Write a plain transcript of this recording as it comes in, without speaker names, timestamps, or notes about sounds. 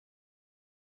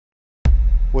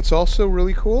What's also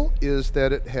really cool is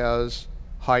that it has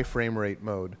high frame rate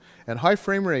mode. And high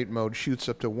frame rate mode shoots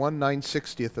up to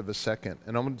 1/960th of a second.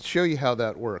 And I'm going to show you how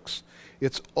that works.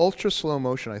 It's ultra slow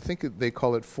motion. I think they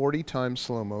call it 40 times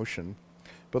slow motion.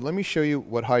 But let me show you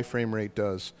what high frame rate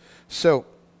does. So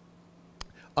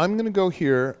I'm going to go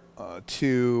here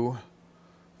to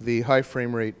the high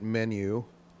frame rate menu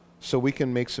so we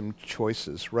can make some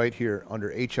choices right here under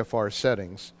HFR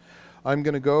settings. I'm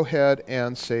going to go ahead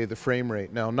and say the frame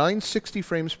rate. Now 960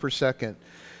 frames per second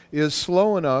is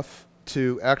slow enough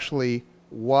to actually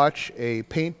watch a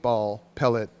paintball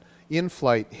pellet in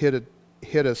flight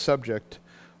hit a subject,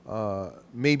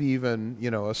 maybe even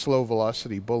a slow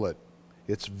velocity bullet.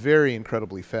 It's very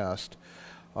incredibly fast.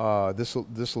 This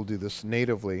will do this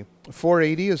natively.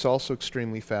 480 is also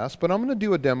extremely fast, but I'm going to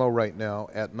do a demo right now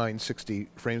at 960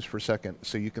 frames per second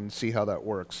so you can see how that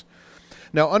works.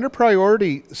 Now under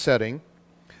priority setting,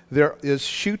 there is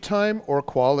shoot time or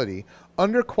quality.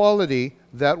 Under quality,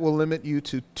 that will limit you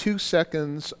to 2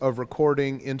 seconds of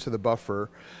recording into the buffer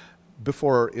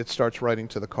before it starts writing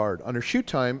to the card. Under shoot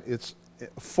time, it's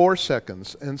 4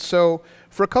 seconds. And so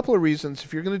for a couple of reasons,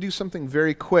 if you're going to do something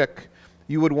very quick,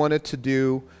 you would want it to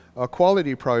do a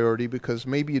quality priority, because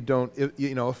maybe you don't,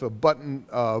 if a button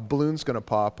balloon's going to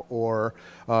pop or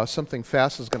something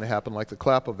fast is going to happen, like the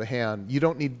clap of a hand, you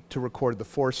don't need to record the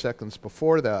 4 seconds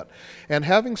before that. And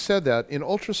having said that, in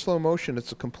ultra slow motion,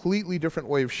 it's a completely different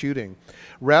way of shooting.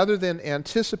 Rather than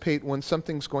anticipate when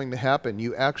something's going to happen,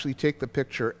 you actually take the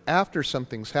picture after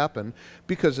something's happened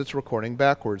because it's recording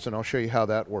backwards, and I'll show you how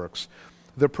that works.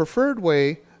 The preferred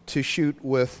way to shoot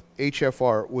with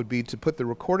HFR would be to put the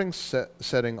recording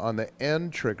setting on the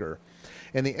end trigger.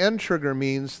 And the end trigger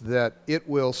means that it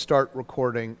will start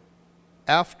recording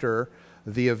after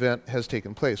the event has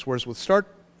taken place. Whereas with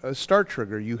start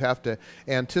trigger, you have to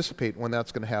anticipate when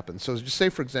that's going to happen. So just say,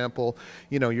 for example,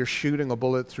 you're shooting a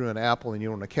bullet through an apple and you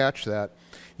want to catch that.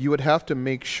 You would have to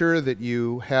make sure that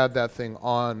you had that thing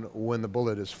on when the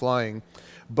bullet is flying.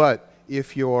 But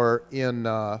if you're in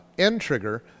end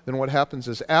trigger, then what happens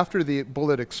is after the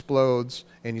bullet explodes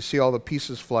and you see all the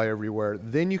pieces fly everywhere,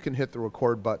 then you can hit the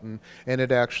record button and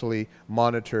it actually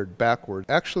monitored backward.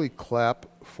 Actually clap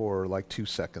for like 2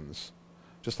 seconds,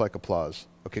 just like applause.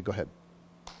 Okay, go ahead.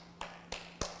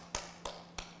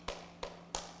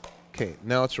 Okay,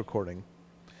 now it's recording.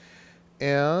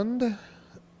 And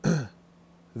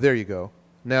there you go.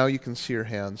 Now you can see her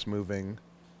hands moving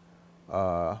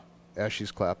as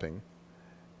she's clapping.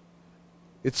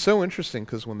 It's so interesting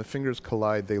because when the fingers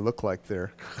collide, they look like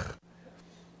they're...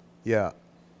 Yeah.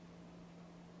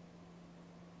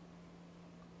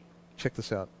 Check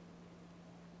this out.